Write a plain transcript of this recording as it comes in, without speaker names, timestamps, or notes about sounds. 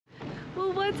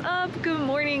What's up? Good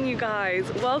morning, you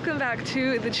guys. Welcome back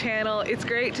to the channel. It's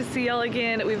great to see y'all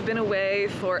again. We've been away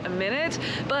for a minute,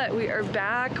 but we are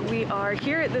back. We are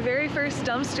here at the very first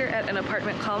dumpster at an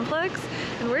apartment complex,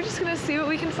 and we're just gonna see what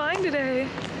we can find today.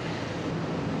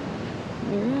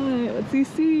 All right, what's he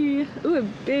see? Ooh, a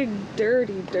big,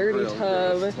 dirty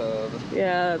tub.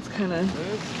 Yeah, it's kind of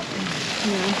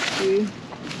nasty.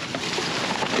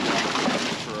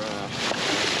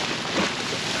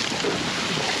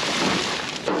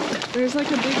 There's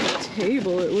like a big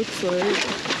table, it looks like.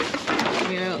 I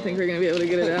mean, I don't think we're gonna be able to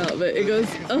get it out, but it goes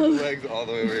up. Legs all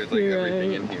the way over. It's like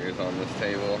everything in here is on this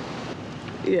table.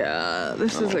 Yeah,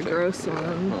 this is a gross one.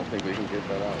 I don't think we can get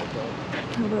that out with that.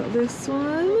 How about this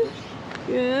one?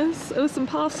 Yes. Oh, some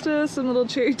pasta, some little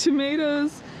cherry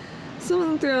tomatoes.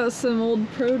 Someone threw out some old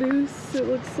produce, it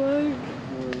looks like.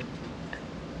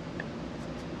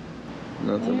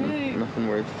 Nothing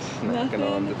worth snacking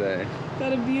on today.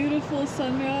 Got a beautiful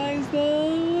sunrise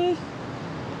though.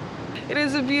 It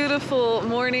is a beautiful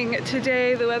morning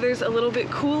today. The weather's a little bit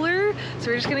cooler, so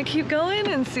we're just gonna keep going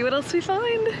and see what else we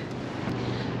find.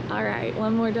 All right,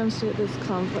 one more dumpster at this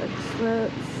complex.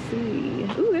 Let's see.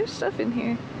 Ooh, there's stuff in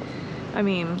here. I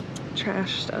mean,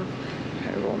 trash stuff.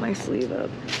 Try to roll my sleeve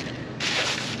up.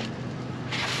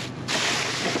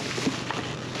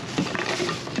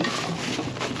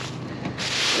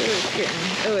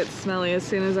 Oh, it's smelly as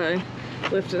soon as I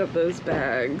lifted up those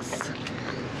bags.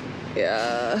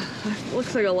 Yeah,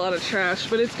 looks like a lot of trash,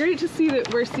 but it's great to see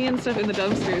that we're seeing stuff in the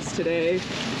dumpsters today.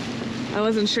 I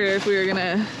wasn't sure if we were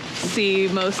gonna see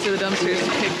most of the dumpsters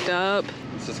picked up.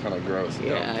 It's just kind of gross.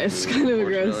 Yeah, it's kind of a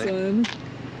gross one.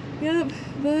 Yep,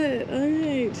 but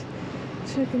alright.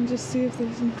 Check and just see if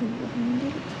there's anything behind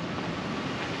it.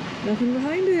 Nothing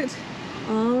behind it.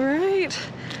 Alright.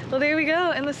 Well, there we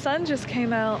go, and the sun just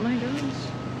came out. My gosh,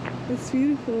 it's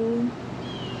beautiful.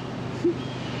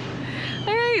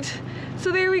 All right,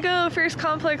 so there we go. First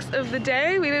complex of the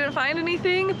day. We didn't find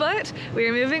anything, but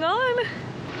we're moving on.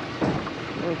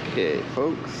 Okay,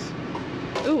 folks.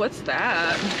 Ooh, what's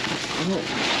that?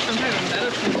 Some kind of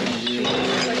medicine machine.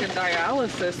 It's like a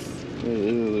dialysis.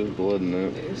 There's blood in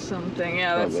it. There's something,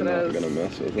 yeah, that's what it is. I'm not gonna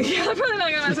mess with it. Yeah, I'm probably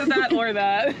not gonna mess with that or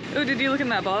that. Oh, did you look in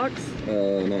that box?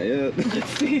 Not yet. Let's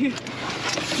see.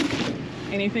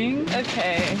 Anything?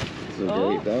 Okay. This is a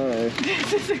great dive.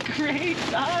 This is a great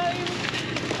dive.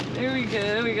 There we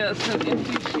go. We got some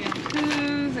empty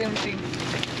shampoos, empty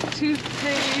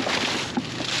toothpaste.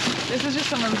 This is just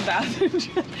someone's bathroom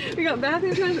trash. We got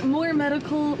bathroom trash, more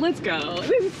medical. Let's go.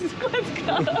 Let's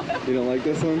go. You don't like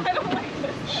this one? I don't like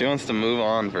this. She wants to move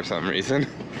on for some reason.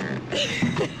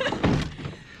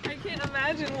 I can't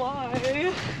imagine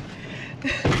why.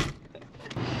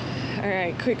 All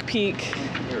right, quick peek.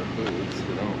 There are boots,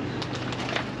 but don't.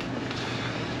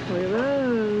 Look at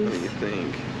those. What do you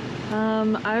think?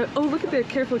 Oh, look at that.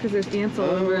 Careful, because there's ants all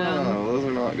over them. Oh, those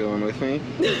are not going with me.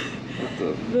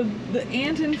 The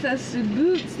ant-infested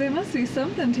boots, they must be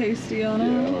something tasty on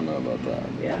them. Yeah, I don't know about that.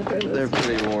 Yeah, they're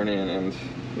pretty worn in and...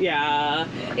 Yeah,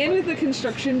 and with the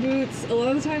construction boots, a lot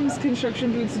of the times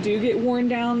construction boots do get worn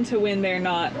down to when they're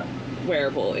not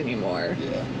wearable anymore.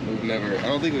 Yeah, I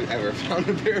don't think we've ever found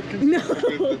a pair of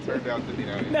construction boots that turned out to be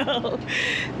nice.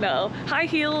 No. High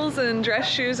heels and dress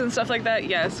shoes and stuff like that,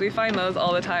 yes, we find those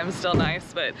all the time, still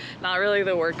nice, but not really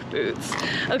the work boots.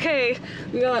 Okay,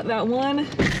 we got that one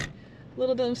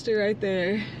little dumpster right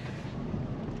there.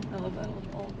 I love that little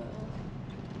ball bell.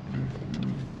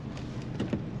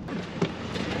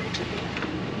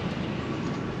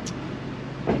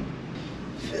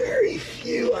 Very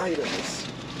few items.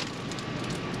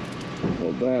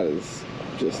 Well, that is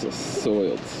just a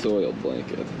soiled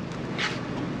blanket.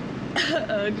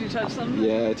 Oh, did you touch something?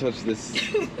 Yeah, I touched this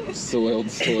soiled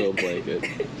blanket.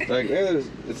 Like, it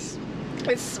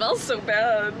smells so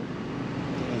bad.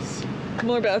 Yes.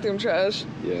 More bathroom trash.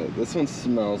 Yeah, this one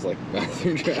smells like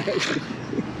bathroom trash.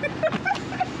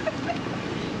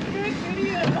 Good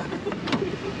video.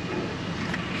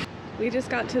 We just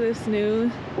got to this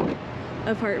new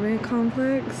apartment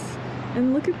complex,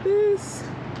 and look at this.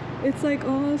 It's like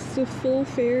almost a full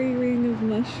fairy ring of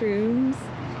mushrooms.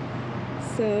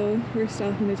 So we're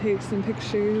stopping to take some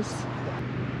pictures.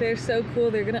 They're so cool,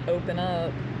 they're gonna open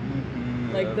up.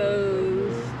 Like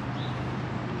those.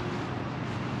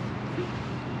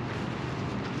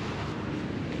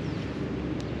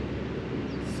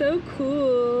 So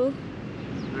cool.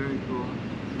 Very cool.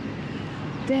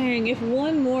 Dang, if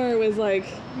one more was like...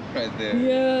 Right there.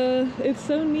 Yeah, it's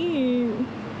so neat.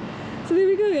 So there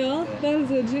we go, y'all. That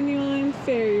is a genuine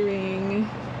fairy ring.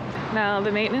 Now,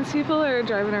 the maintenance people are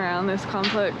driving around this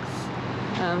complex,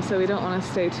 so we don't want to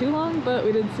stay too long, but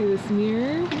we did see this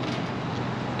mirror.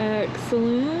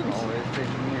 Excellent. Always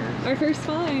taking mirrors. Our first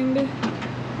find.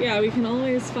 Yeah, we can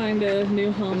always find a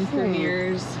new home for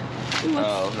mirrors. Ooh,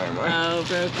 Oh, never mind. oh,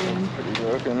 broken. Pretty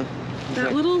broken.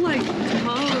 That little like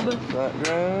tub. That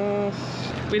gross.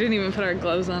 We didn't even put our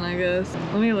gloves on, I guess.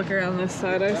 Let me look around this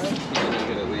side. We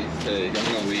could at least take. I'm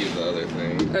gonna leave the other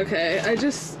thing. Okay, I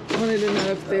just wanted to know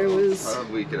if there was.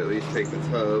 We could at least take the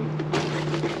tub.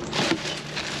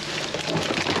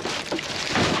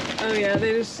 Oh yeah,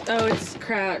 they just. Oh, it's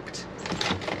cracked.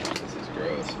 This is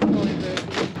gross. Holy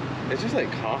broken. It's just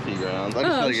like coffee grounds. I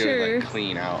just feel like it would like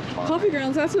clean out fine. Coffee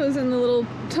grounds, that's what was in the little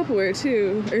Tupperware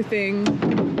too, or thing,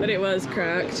 but it was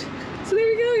cracked. So there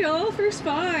we go, y'all. First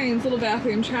finds. Little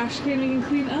bathroom trash can we can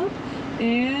clean up,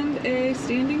 and a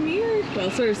standing mirror.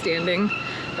 Well, sort of standing.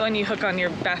 The one you hook on your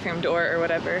bathroom door or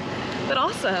whatever. But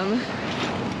awesome.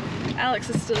 Alex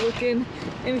is still looking.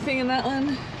 Anything in that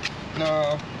one?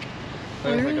 No.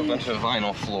 There's like a bunch of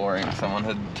vinyl flooring someone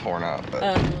had torn up, but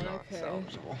not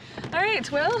salvageable.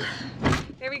 Alright, well,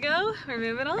 there we go. We're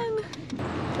moving on.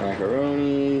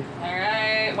 Macaroni.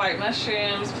 Alright, white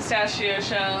mushrooms, pistachio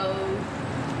shells.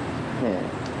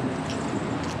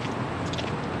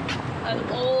 An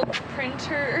old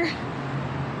printer.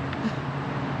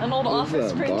 An old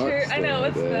office printer. I know,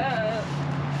 what's that?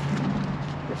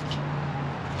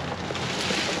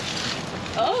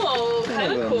 Oh,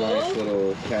 kind of cool. Nice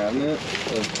little cabinet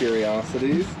of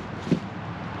curiosities.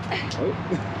 Oh.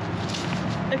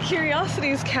 A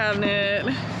curiosities cabinet.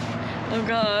 Oh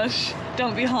gosh,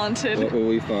 don't be haunted. What will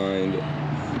we find?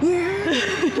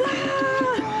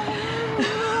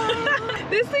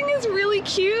 This thing is really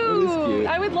cute. It is cute.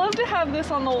 I would love to have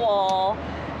this on the wall.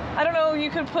 I don't know, you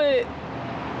could put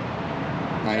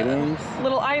Items?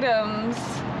 Little items.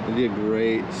 It'd be a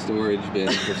great storage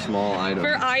bin for small items.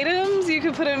 For items, you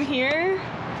could put them here.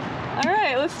 All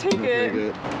right, let's take it.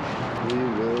 We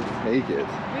will take it.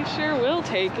 We sure will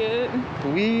take it.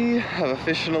 We have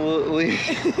officially...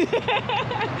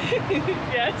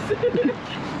 Yes.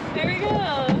 There we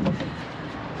go.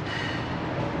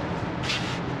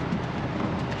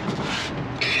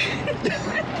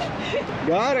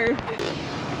 Got her.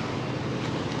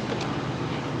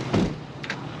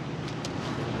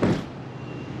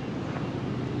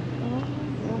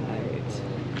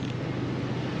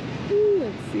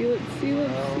 Let's see.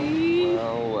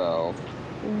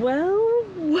 Well.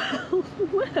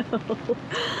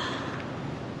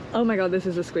 Oh my god, this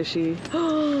is a squishy.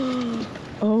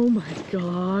 Oh my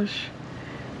gosh.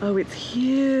 Oh, it's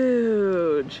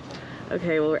huge.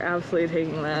 Okay, well, we're absolutely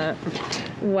taking that.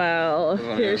 Wow.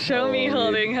 Here, show me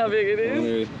holding how big it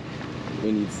is.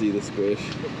 When you'd see the squish.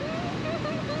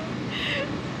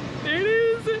 There it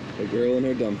is. A girl in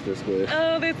her dumpster squish.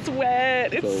 Oh, that's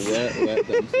wet. It's a wet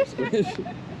dumpster squish.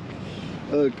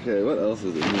 Okay, what else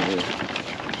is in here?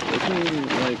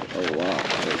 There's like a lot.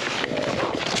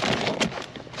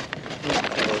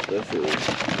 What this is.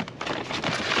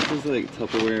 This is like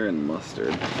Tupperware and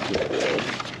mustard.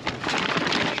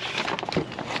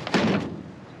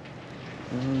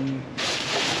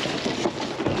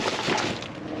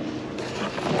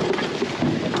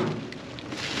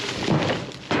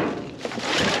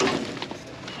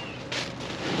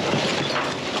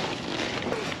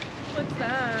 What's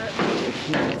that?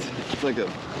 It's like a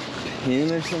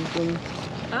pin or something.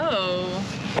 Oh.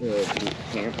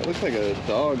 It looks like a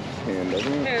dog's hand,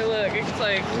 doesn't it? Here, look. It's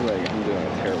like... I'm doing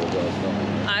a terrible job.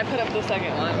 I put up the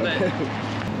second one, but...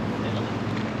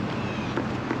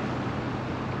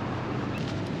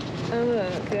 Oh,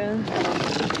 look, yeah. I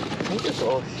think it's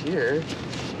all here.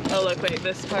 Oh, look, wait,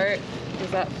 this part.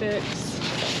 Does that fix?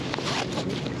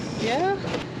 Yeah?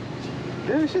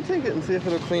 Yeah, we should take it and see if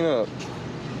it'll clean up.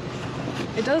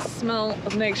 It does smell.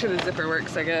 Make sure the zipper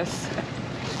works, I guess.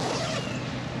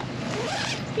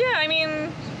 Yeah, I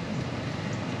mean,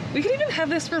 we could even have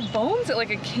this for bones at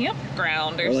like a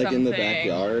campground or like something. in the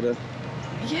backyard.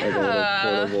 Yeah. Like a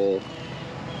little portable.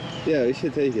 Yeah, we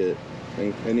should take it.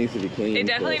 It needs to be cleaned. It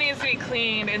definitely needs to be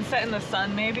cleaned and set in the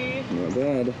sun, maybe. Not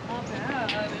bad. Not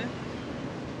bad.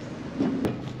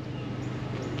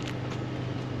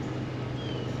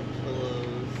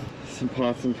 Some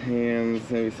pots and pans,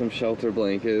 maybe some shelter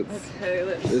blankets. Okay,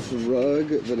 let's... This rug,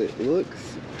 but it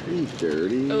looks pretty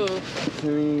dirty to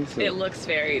me. So It looks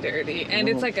very dirty. And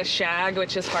it's like a shag,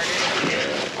 which is harder to do.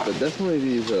 but definitely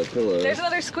these pillows. There's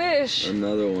another squish.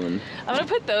 Another one. I'm gonna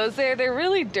put those there. They're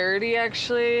really dirty,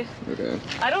 actually. Okay.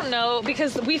 I don't know,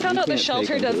 because we found out the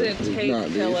shelter doesn't take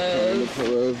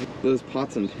pillows. Those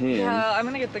pots and pans. Yeah, I'm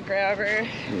gonna get the grabber.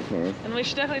 Okay. And we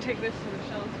should definitely take this to the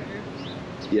shelter.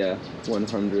 Yeah,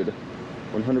 100%.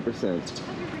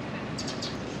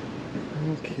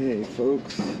 Okay,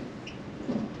 folks.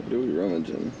 What are we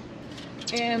rummaging?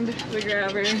 And the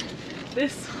grabber.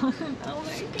 This one, oh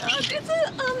my gosh, it's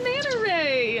a manta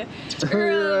ray.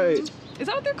 Or, Right. Is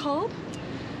that what they're called?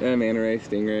 Yeah, manta ray,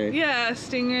 stingray. Yeah,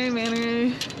 stingray, manta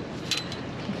ray.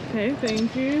 Okay,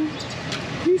 thank you.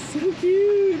 He's so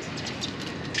cute.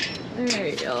 All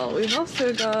right, y'all. We've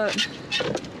also got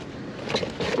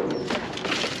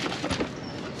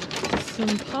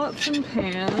some pots and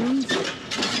pans.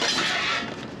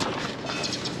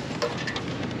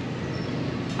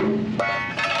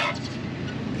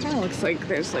 Kind of looks like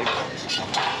there's like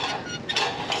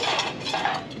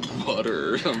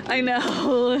Butter or something. I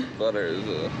know. Butter is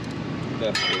a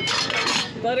best case.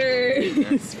 Butter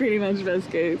is pretty much best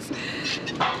case.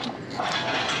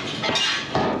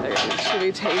 Okay, should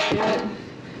we take it?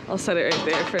 I'll set it right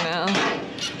there for now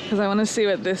because I want to see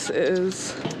what this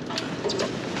is.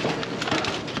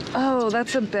 Oh,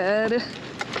 that's a bed.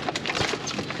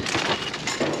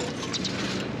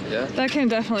 Yeah? That can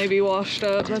definitely be washed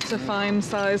up. That's a fine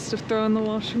size to throw in the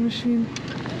washing machine.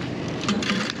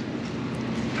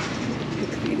 Pick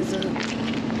these up.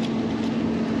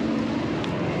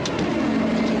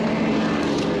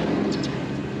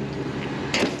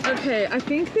 Okay, I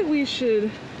think that we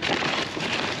should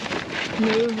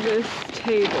move this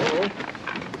table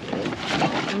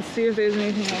and see if there's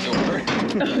anything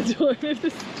on the door.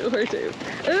 This door table.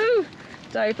 Ooh!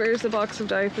 Diapers, a box of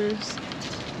diapers.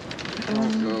 I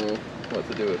don't know what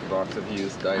to do with a box of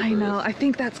used diapers. I know, I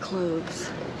think that's clothes.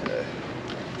 Okay.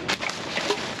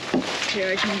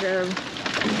 Here, I can grab.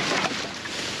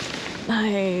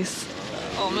 Nice.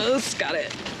 Almost got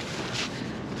it.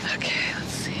 Okay,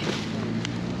 let's see.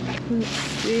 Let's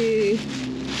see.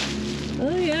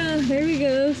 Oh yeah, there we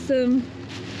go. Some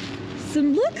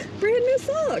look, brand new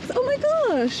socks. Oh my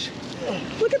gosh.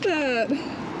 Look at that.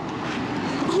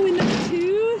 Oh, and number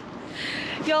two.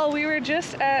 Y'all, we were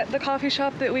just at the coffee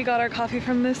shop that we got our coffee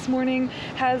from this morning.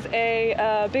 Has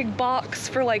a big box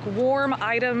for like warm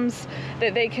items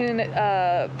that they can,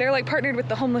 they're like partnered with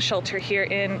the homeless shelter here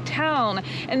in town,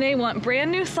 and they want brand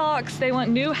new socks, they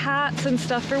want new hats and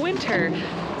stuff for winter.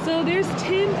 So there's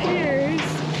 10 pairs.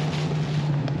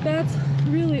 That's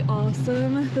really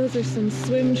awesome. Those are some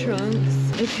swim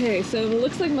trunks. Okay, so it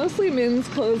looks like mostly men's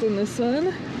clothes in this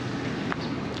one.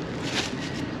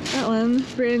 That one,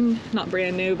 not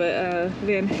brand new, but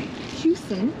Van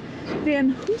Heusen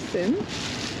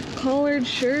collared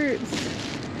shirts.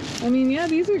 I mean, yeah,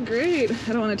 these are great.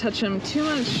 I don't want to touch them too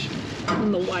much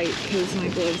on the white because my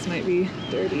gloves might be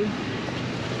dirty.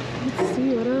 Let's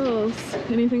see, what else?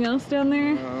 Anything else down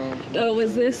there? Oh,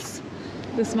 was this?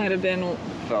 This might have been...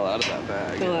 Fell out of that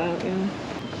bag. Fell out, yeah.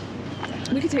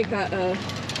 We could take that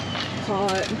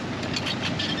pot.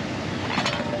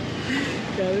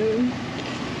 Got it.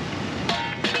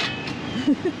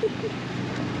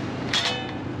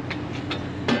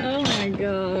 Oh my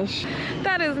gosh.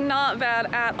 That is not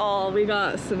bad at all. We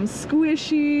got some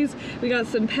squishies, we got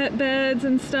some pet beds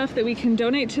and stuff that we can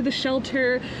donate to the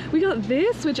shelter. We got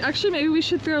this, which actually maybe we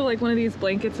should throw like one of these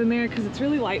blankets in there because it's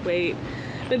really lightweight.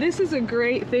 But this is a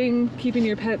great thing, keeping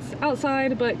your pets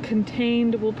outside but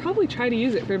contained. We'll probably try to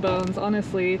use it for Bones,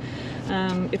 honestly.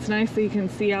 It's nice that you can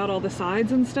see out all the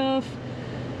sides and stuff.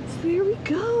 So there we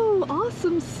go,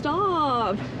 awesome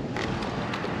stuff.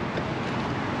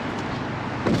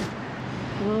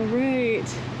 All right.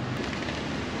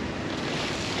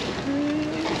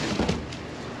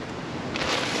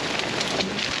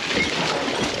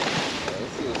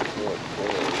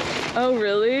 Oh,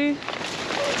 really?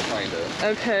 Kinda.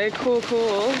 Okay, cool,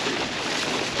 cool.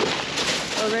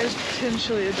 Oh, there's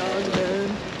potentially a dog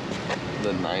bed.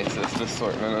 The nicest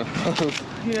assortment of clothes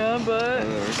Yeah, but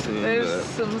I've ever seen. there's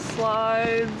some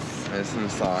slides. There's some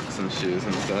socks and shoes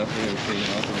and stuff. Anything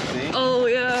else to see? Oh,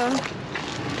 yeah.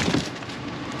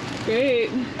 Great.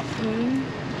 Okay.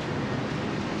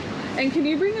 And can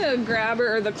you bring a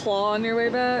grabber or the claw on your way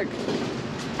back?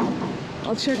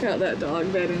 I'll check out that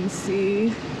dog bed and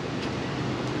see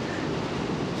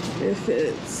if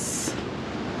it's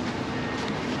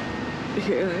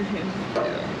here.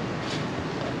 Yeah.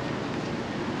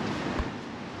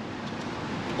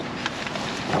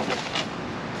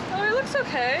 Oh, it looks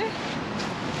okay.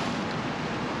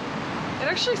 It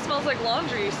actually smells like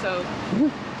laundry soap.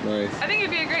 Nice. I think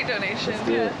it'd be a great donation. Let's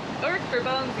do it. Or for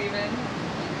Bones even.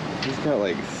 He's got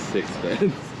like 6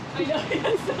 beds. I know, he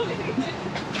has so many beds.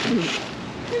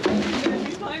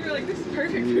 He's probably like, this is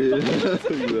perfect for Yeah, Bones.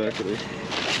 exactly.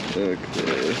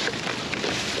 Okay.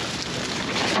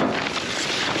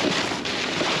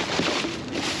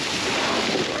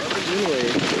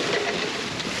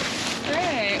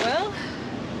 Alright, well, I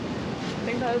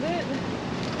think that was it.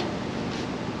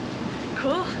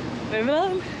 Cool. Moving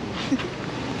on.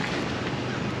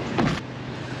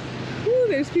 Ooh,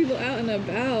 there's people out and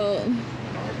about.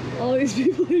 All these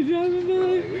people are driving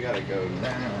by. We gotta go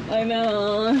now. I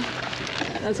know.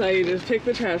 That's why you just pick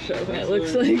the trash up, and it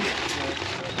looks like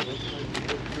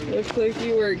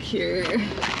you work here,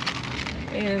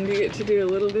 and you get to do a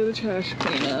little bit of trash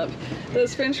cleanup.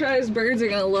 Those French fries birds are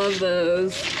gonna love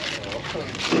those.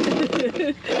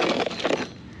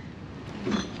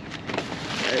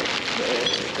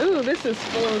 Ooh, this is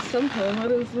full of something.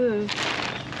 What is this?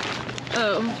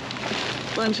 Oh,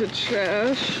 bunch of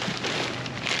trash.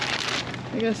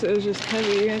 I guess it was just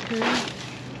heavy, I think.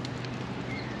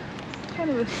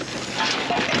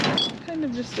 Kind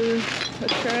of just a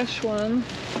trash one.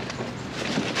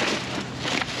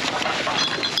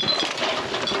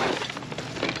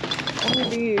 All of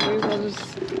these, I'll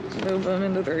just move them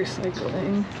into the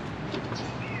recycling.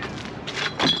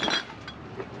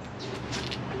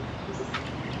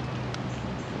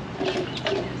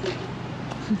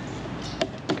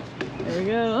 There we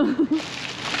go.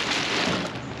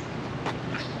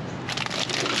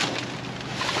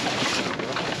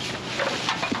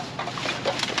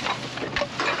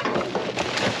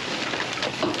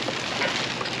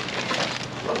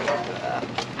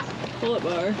 Pull it,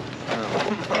 bar.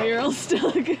 Oh, you're all stuck.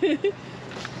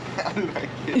 How did I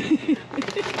get it?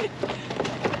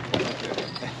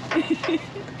 Okay,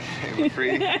 we're free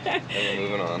and we're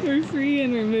moving on. We're free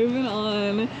and we're moving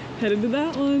on. Headed to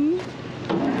that one.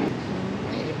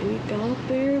 Alright, we got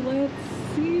there. Let's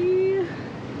see.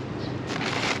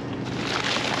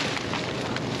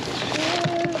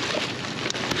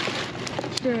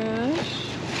 Trash.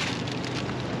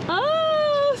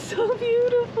 Oh, so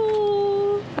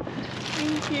beautiful.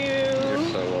 Thank you. You're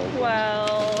so welcome.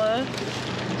 Wow.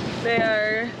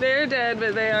 They're dead,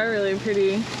 but they are really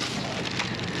pretty.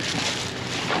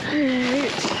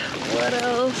 Alright, what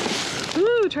else?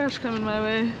 Ooh, trash coming my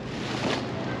way.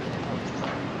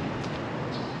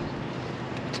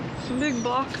 Some big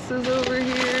boxes over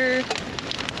here.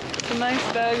 Some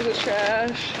nice bags of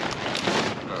trash.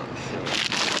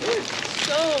 It's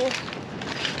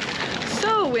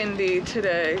so windy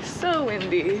today. So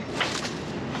windy.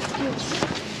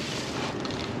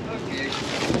 Okay.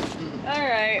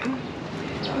 Alright.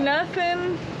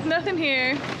 Nothing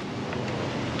here.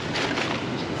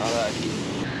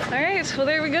 Alright, well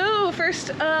there we go. First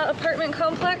apartment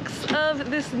complex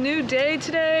of this new day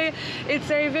today.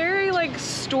 It's a very like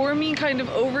stormy, kind of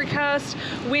overcast,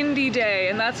 windy day,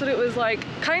 and that's what it was like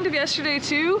kind of yesterday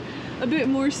too. A bit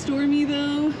more stormy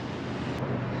though.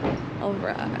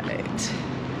 Alright.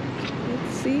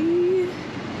 Let's see.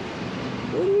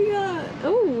 What do we got?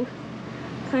 Oh,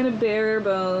 kind of bare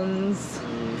bones.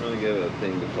 I'm gonna give it a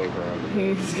thing to poke around with.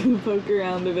 He's gonna poke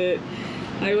around a bit.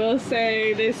 I will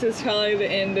say this is probably the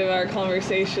end of our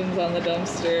conversations on the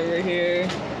dumpster over here.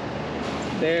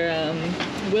 They're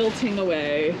wilting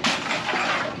away.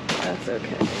 That's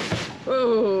okay.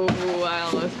 Oh, I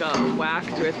almost got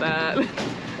whacked with that.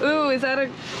 Ooh, is that a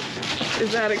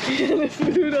can of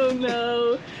food? Oh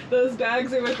no. Those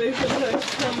bags are what they sometimes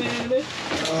come in.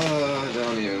 Oh,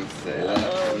 don't even say that.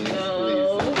 Oh Please, no. Please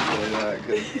don't say that,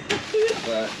 because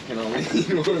that can only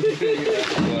mean one thing.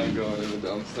 That's why I'm going in the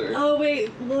dumpster. Oh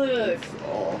wait, look. It's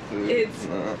all food. It's-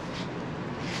 No.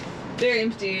 They're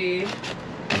empty.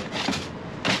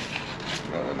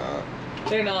 No, they're not.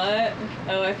 They're not?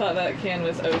 Oh, I thought that can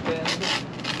was opened.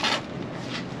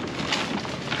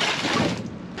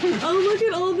 Oh, look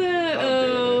at all that!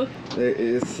 Oh. There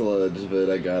is sludge, but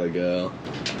I gotta go.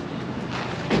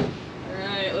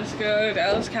 Alright, let's go,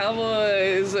 Dallas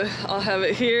Cowboys. I'll have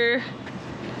it here.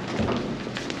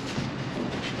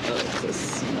 Oh, it's a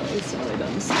smelly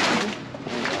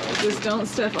dumpster. Just don't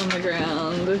step on the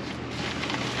ground.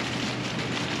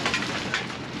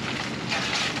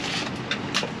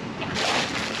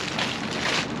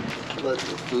 Let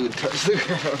the food touch the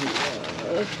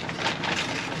ground.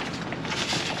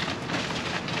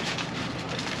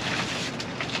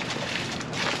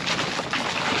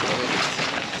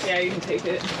 Yeah, you can take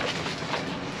it.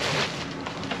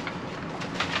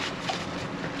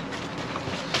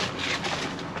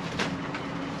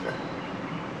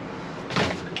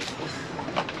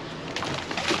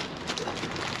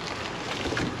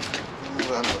 I'm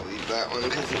gonna leave that one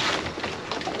because it's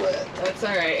wet. That's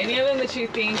alright. Any of them that you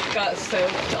think got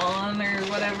soaked on or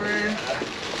whatever?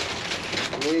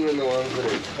 I'm leaving the ones that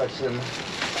are touching.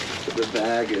 The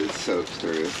bag is soaked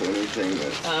through, so anything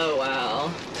that's Oh,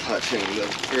 wow. touching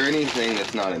or anything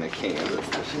that's not in a can that's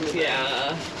touching the bag.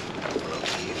 Yeah.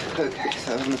 Okay,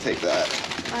 so I'm gonna take that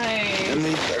Nice. and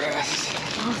leave the rest.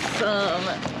 Awesome.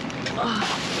 Oh.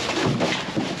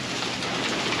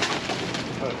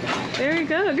 Okay. There we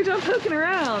go. Good job poking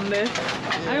around.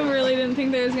 I really didn't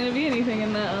think there was going to be anything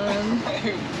in that one.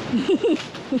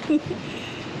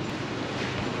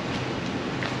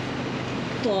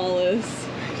 Flawless.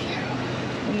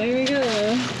 And there we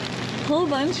go. Whole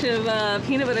bunch of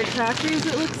peanut butter crackers,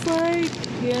 it looks like.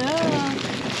 Yeah.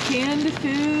 Canned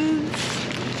foods.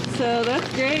 So that's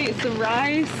great. Some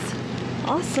rice.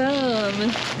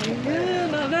 Awesome. There you go.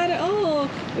 Not bad at all.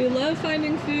 We love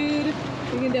finding food.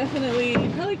 We can definitely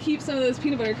probably keep some of those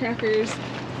peanut butter crackers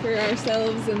for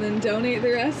ourselves and then donate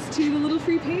the rest to the little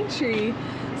free pantry.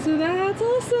 So that's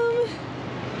awesome.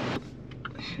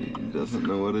 She doesn't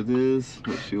know what it is,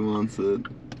 but she wants it.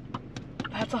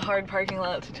 That's a hard parking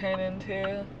lot to turn into.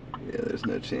 Yeah, there's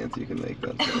no chance you can make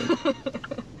that thing.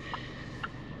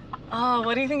 Oh,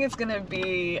 what do you think it's gonna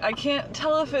be? I can't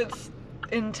tell if it's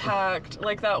intact.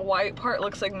 Like that white part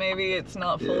looks like maybe it's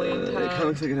not fully intact. It kind of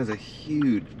looks like it has a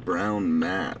huge brown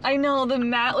mat. I know, the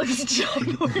mat looks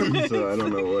ginormous. So I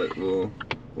don't know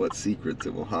what secrets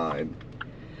it will hide.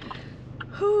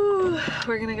 Whew,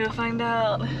 we're gonna go find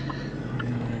out.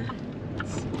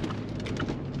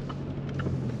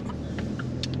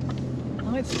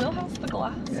 Oh, it still has the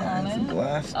glass on it. It's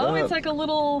glassed Oh, up. it's like a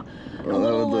little. Oh,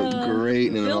 that would look great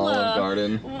in an Olive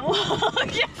Garden.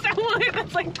 Yes, it would.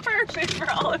 That's like perfect for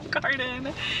Olive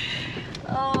Garden.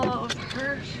 Oh,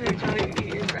 perfect. How do you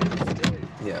eat your breadstick?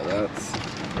 Yeah,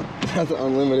 that's an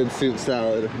unlimited soup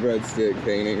salad breadstick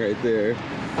painting right there.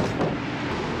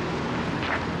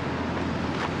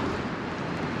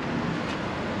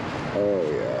 Oh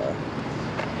yeah.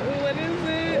 What is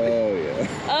it? Oh yeah.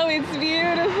 Oh, it's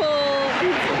beautiful.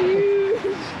 It's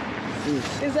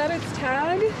huge. Is that its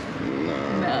tag? No.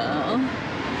 No.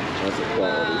 That's a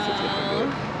quality certificate.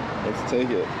 Let's take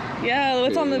it. Yeah,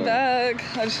 what's on the Yeah.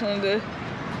 back? I just wanted to.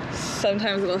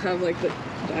 Sometimes it'll have like the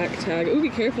back tag. Ooh, be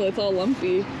careful, it's all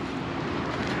lumpy.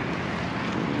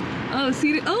 Oh,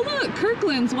 see, oh look,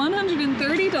 Kirkland's,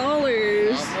 $130. Not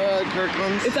bad,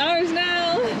 Kirkland's. It's ours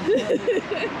now.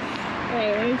 All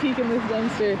right, let me peek in this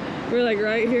dumpster. We're like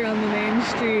right here on the main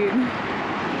street.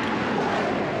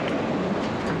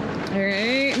 All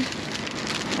right.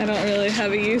 I don't really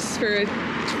have a use for a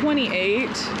 28,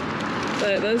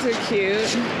 but those are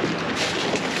cute.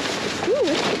 Ooh,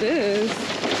 what's this?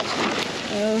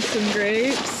 Oh, some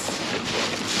grapes,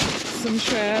 some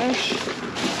trash,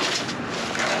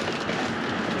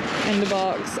 and a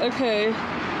box. Okay,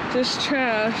 just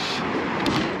trash.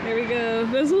 There we go.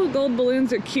 Those little gold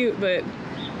balloons are cute, but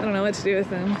I don't know what to do with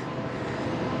them.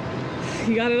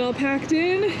 You got it all packed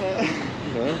in?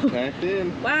 Well, packed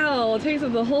in. Wow, it takes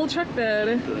up the whole truck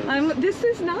bed. This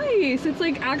is nice. It's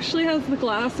like actually has the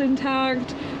glass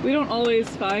intact. We don't always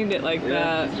find it like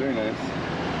that. It's very nice.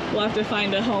 We'll have to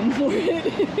find a home for it.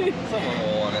 Someone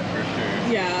will want it for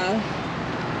sure. Yeah.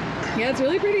 Yeah, it's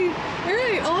really pretty. All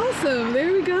right, awesome.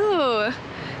 There we go.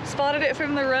 Spotted it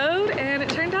from the road and it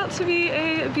turned out to be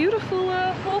a beautiful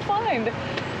little find.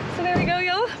 So there we go,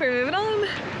 y'all. We're moving on.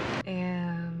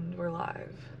 And we're live.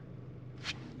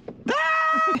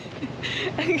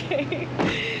 Okay.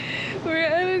 We're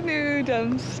at a new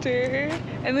dumpster.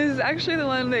 And this is actually the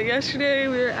one that yesterday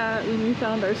we were at when we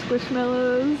found our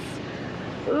squishmallows.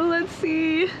 Oh, let's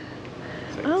see.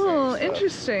 Oh,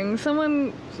 interesting.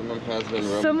 Someone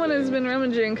has been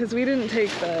rummaging because we didn't take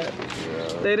that.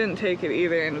 Yeah. They didn't take it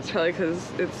either, and it's probably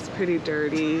because it's pretty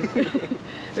dirty.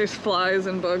 There's flies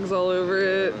and bugs all over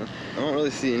it. I don't really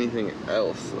see anything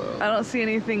else though. I don't see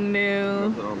anything new.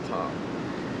 Nothing on top.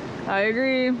 I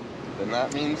agree. Then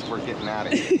that means we're getting out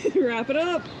of here. Wrap it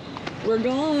up. We're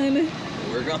gone.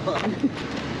 We're gone.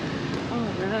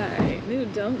 Alright, new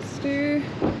dumpster.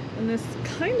 And this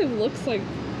kind of looks like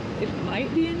it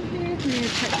might be in here. Let me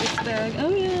check this bag. Oh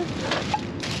yeah.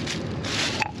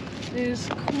 There's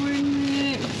corn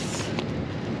mix.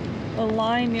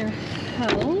 Align your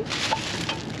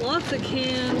health. Lots of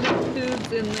canned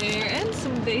foods in there and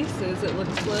some vases it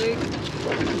looks like.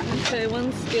 Okay,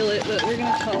 one skillet, but we're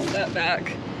gonna toss that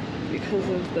back because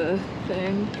of the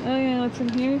thing. Oh yeah, what's in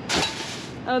here?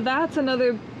 Oh, that's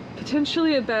another,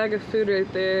 potentially a bag of food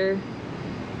right there.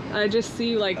 I just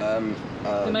see like,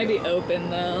 it might be open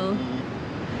though.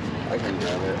 I can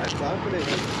grab it. I thought it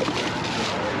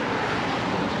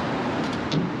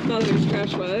Oh, there's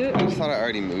trash. What? I just thought I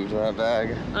already moved that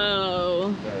bag.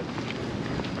 Oh. But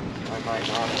I might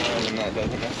not have, and that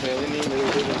doesn't necessarily mean that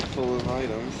it isn't full of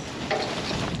items.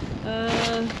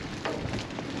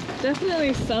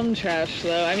 Definitely some trash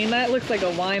though. I mean, that looks like a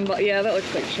wine bottle. Yeah, that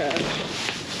looks like trash.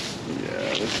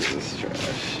 Yeah, this is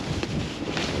trash.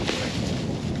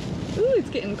 Ooh, it's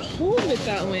getting cold with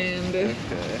that wind. Okay.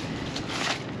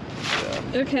 Yeah.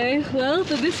 Okay, well,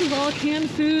 but this is all canned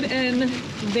food and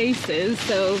vases,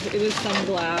 so it was some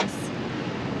glass.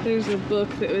 There's a book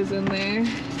that was in there.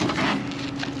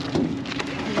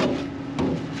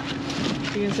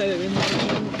 You can set it in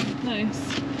there.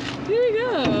 Nice. There we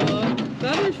go.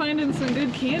 Glad we're finding some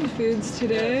good canned foods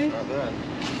today. Yeah, not bad.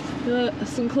 Got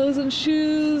some clothes and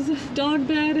shoes, dog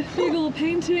bed, big old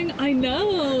painting. I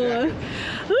know.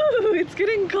 Ooh, it's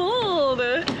getting cold.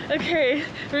 Okay,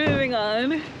 we're moving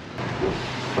on.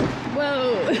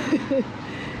 Whoa.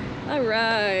 All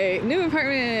right, new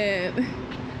apartment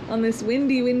on this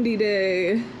windy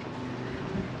day.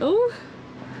 Oh,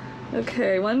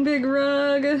 okay, one big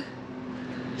rug.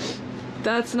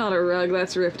 That's not a rug,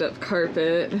 that's ripped up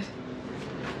carpet.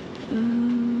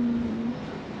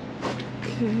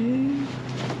 Okay.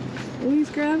 Oh,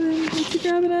 he's grabbing. What's he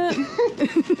grabbing at? I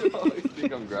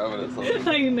think I'm grabbing at something.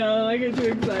 I know, I get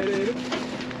too excited.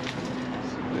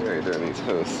 Very dirty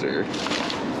toaster.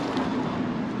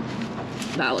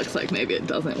 That looks like maybe it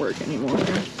doesn't work anymore.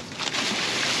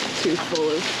 Too full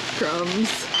of crumbs.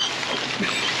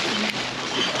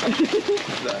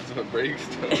 That's what breaks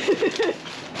toast.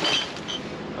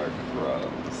 Our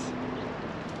crumbs.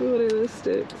 What are those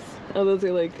sticks? Oh, those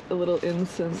are like a little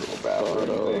incense Bathroom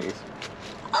bottle. things.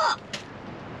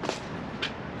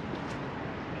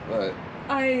 What?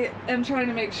 I am trying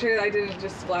to make sure I didn't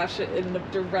just splash it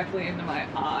directly into my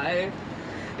eye.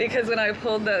 Because when I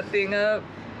pulled that thing up,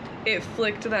 it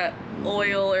flicked that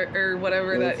oil or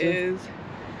whatever Well, that is.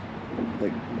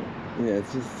 Like, yeah,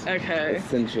 it's just Okay.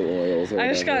 essential oils. Or I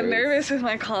just got whatever. nervous with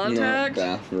my It's contact.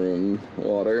 not bathroom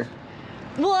water.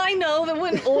 Well, I know, but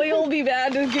wouldn't oil be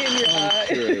bad to get in your eye?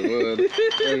 I'm sure it would.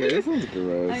 Okay, this one's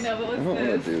gross. I know, but what's I don't want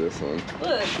this? to do this one.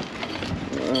 Look.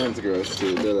 That one's gross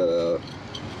too. Do that out.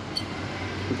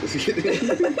 Just kidding.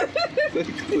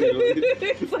 Clearly.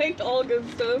 It's like all good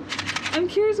stuff. I'm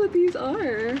curious what these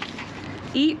are.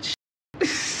 Each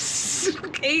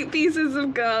 8 pieces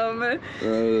of gum. Oh,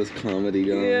 those comedy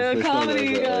gums. Yeah, Which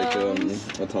comedy one was it? gums.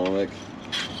 Like, Atomic.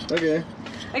 Okay.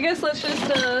 I guess let's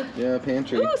just, Yeah,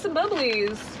 pantry. ooh, some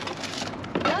bubblies.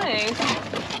 Nice.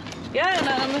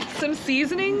 Yeah, and some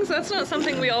seasonings. That's not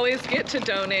something we always get to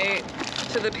donate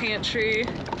to the pantry.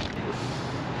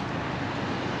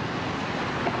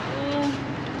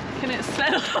 Can it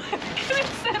set on? Can it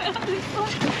set on this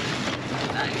one?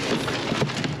 Nice.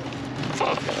 It's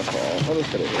gonna fall. I'll just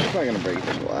put it. It's not gonna break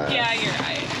the glass. Yeah, you're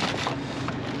right.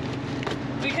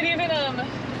 We could even,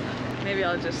 maybe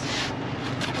I'll just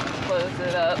close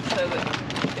it up so that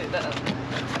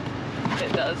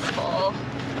it does fall.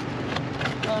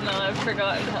 Oh no, I've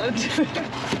forgotten how to do it.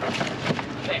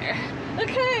 There.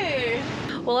 Okay.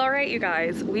 Well, all right, you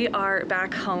guys, we are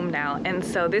back home now. And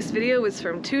so this video was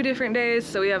from 2 different days.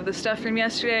 So we have the stuff from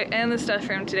yesterday and the stuff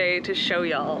from today to show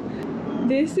y'all.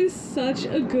 This is such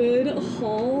a good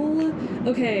haul.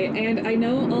 Okay, and I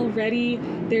know already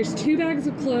there's 2 bags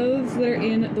of clothes that are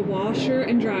in the washer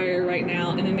and dryer right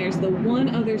now, and then there's the one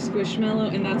other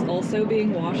squishmallow, and that's also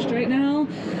being washed right now.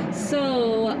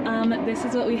 So this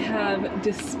is what we have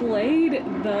displayed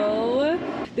though.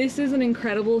 This is an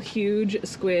incredible huge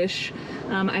squish.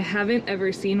 I haven't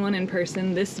ever seen one in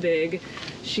person this big.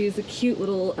 She's a cute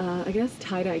little, I guess,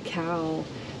 tie-dye cow.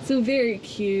 So very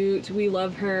cute. We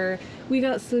love her. We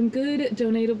got some good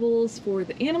donatables for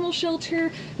the animal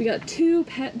shelter. We got 2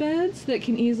 pet beds that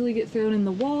can easily get thrown in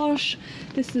the wash.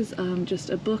 This is just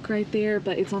a book right there,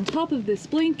 but it's on top of this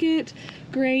blanket.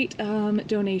 Great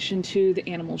donation to the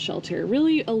animal shelter.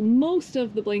 Really, most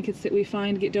of the blankets that we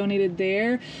find get donated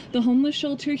there. The homeless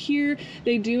shelter here,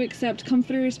 they do accept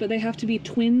comforters, but they have to be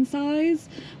twin size.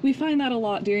 We find that a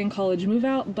lot during college move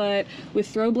out, but with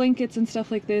throw blankets and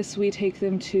stuff like this, we take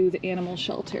them to the animal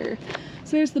shelter.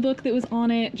 So there's the book that was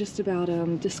on it, just about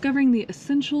discovering the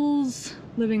essentials,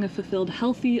 living a fulfilled,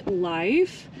 healthy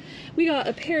life. We got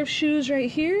a pair of shoes right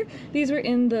here. These were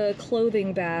in the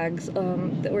clothing bags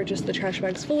that were just the trash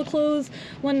bags full of clothes.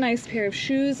 One nice pair of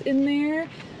shoes in there.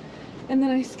 And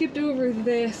then I skipped over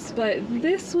this, but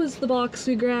this was the box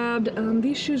we grabbed.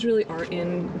 These shoes really aren't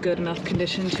in good enough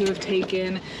condition to have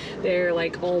taken. They're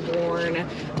like all worn.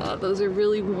 Those are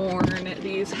really worn.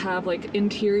 These have like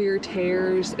interior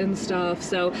tears and stuff.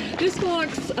 So this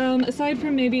box, aside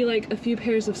from maybe like a few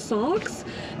pairs of socks,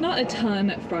 not a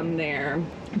ton from there.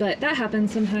 But that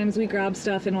happens sometimes. We grab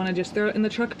stuff and want to just throw it in the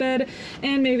truck bed,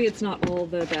 and maybe it's not all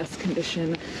the best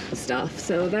condition stuff,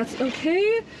 so that's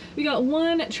okay. We got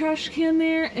 1 trash can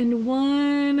there and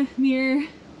 1 near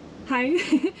Hi.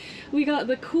 We got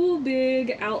the cool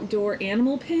big outdoor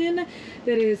animal pin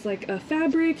that is like a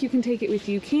fabric. You can take it with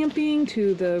you camping,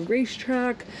 to the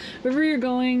racetrack, wherever you're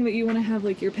going that you want to have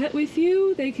like your pet with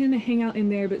you. They can hang out in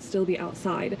there but still be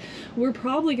outside. We're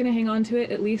probably going to hang on to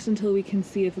it at least until we can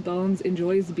see if Bones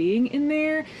enjoys being in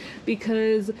there,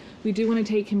 because we do want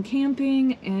to take him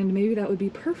camping and maybe that would be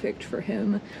perfect for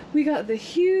him. We got the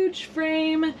huge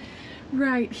frame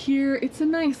right here. It's a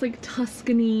nice like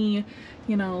Tuscany,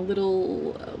 you know,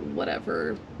 little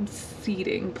whatever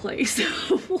seating place.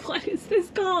 What is this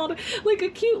called? Like a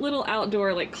cute little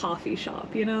outdoor like coffee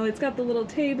shop, you know? It's got the little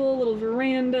table, little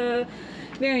veranda.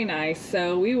 Very nice.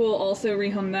 So we will also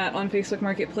rehome that on Facebook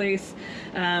Marketplace.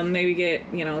 Maybe get,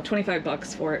 you know, 25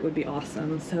 bucks for it would be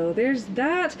awesome. So there's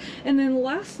that. And then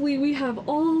lastly, we have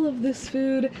all of this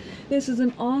food. This is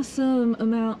an awesome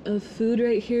amount of food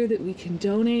right here that we can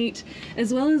donate,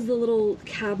 as well as the little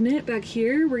cabinet back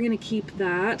here. We're gonna keep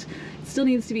that. It still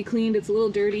needs to be cleaned. It's a little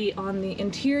dirty on the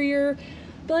interior.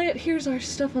 But here's our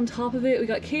stuff on top of it. We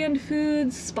got canned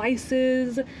foods,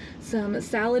 spices, some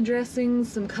salad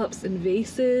dressings, some cups and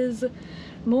vases,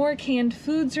 more canned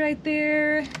foods right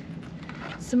there,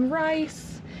 some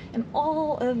rice, and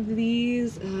all of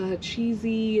these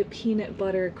cheesy peanut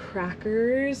butter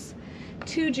crackers,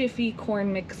 2 Jiffy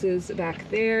corn mixes back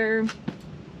there.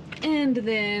 And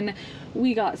then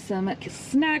we got some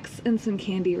snacks and some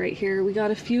candy right here. We got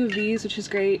a few of these, which is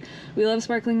great. We love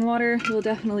sparkling water. We'll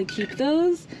definitely keep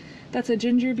those. That's a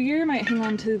ginger beer, might hang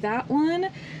on to that one.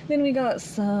 Then we got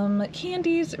some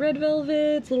candies, red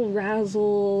velvets, little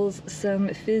razzles, some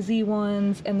fizzy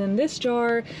ones, and then this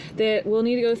jar that we'll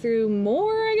need to go through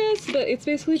more, I guess, but it's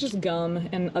basically just gum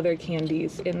and other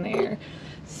candies in there.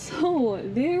 So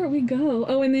there we go.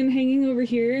 Oh, and then hanging over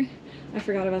here, I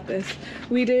forgot about this.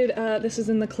 We did, this is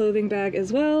in the clothing bag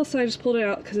as well, so I just pulled it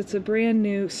out because it's a brand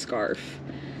new scarf.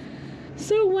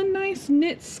 So one nice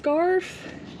knit scarf,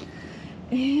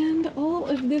 and all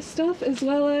of this stuff, as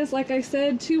well as, like I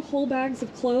said, 2 whole bags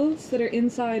of clothes that are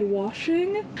inside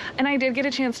washing. And I did get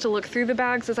a chance to look through the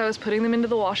bags as I was putting them into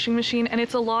the washing machine, and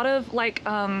it's a lot of like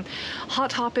Hot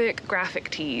Topic graphic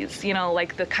tees, you know,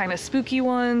 like the kind of spooky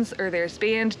ones, or there's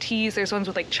band tees, there's ones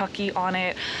with like Chucky on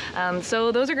it.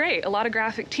 So those are great. A lot of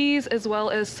graphic tees, as well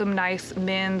as some nice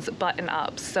men's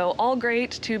button-ups. So all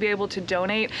great to be able to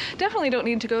donate. Definitely don't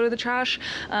need to go to the trash.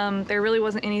 There really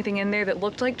wasn't anything in there that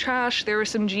looked like trash. There were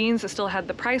some jeans that still had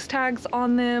the price tags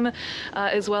on them,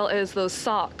 as well as those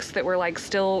socks that were like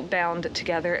still bound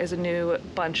together as a new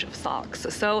bunch of socks.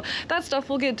 So that stuff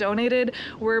will get donated.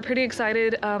 We're pretty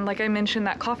excited. Like I mentioned,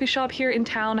 that coffee shop here in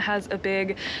town has a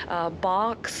big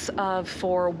box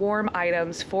for warm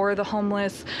items for the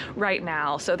homeless right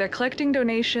now. So they're collecting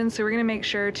donations, so we're gonna make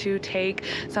sure to take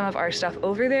some of our stuff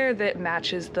over there that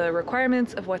matches the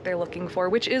requirements of what they're looking for,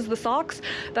 which is the socks,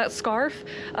 that scarf,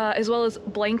 as well as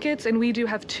blankets. And we do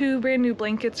have 2 brand new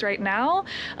blankets right now,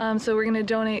 so we're gonna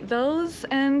donate those.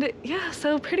 And yeah,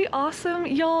 so pretty awesome,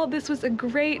 y'all. This was a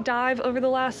great dive over the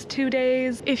last 2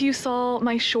 days. If you saw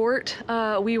my short,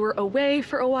 we were away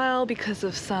for a while because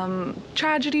of some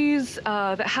tragedies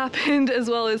that happened, as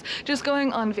well as just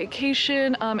going on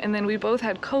vacation, and then we both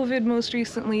had COVID most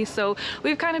recently, so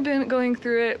we've kind of been going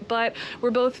through it, but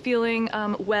we're both feeling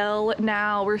well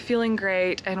now. We're feeling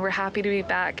great, and we're happy to be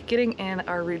back getting in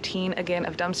our routine again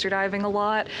of dumpster diving a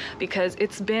lot, because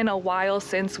it's been a while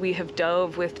since we have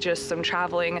dove with just some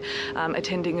traveling,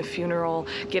 attending a funeral,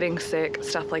 getting sick,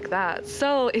 stuff like that.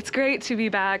 So it's great to be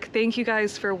back. Thank you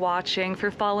guys for watching, for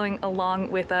following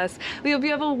along with us. We hope you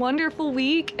have a wonderful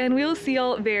week, and we'll see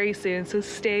y'all very soon, so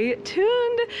stay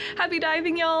tuned. Happy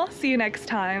diving, y'all. See you next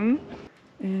time.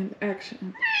 And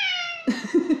action.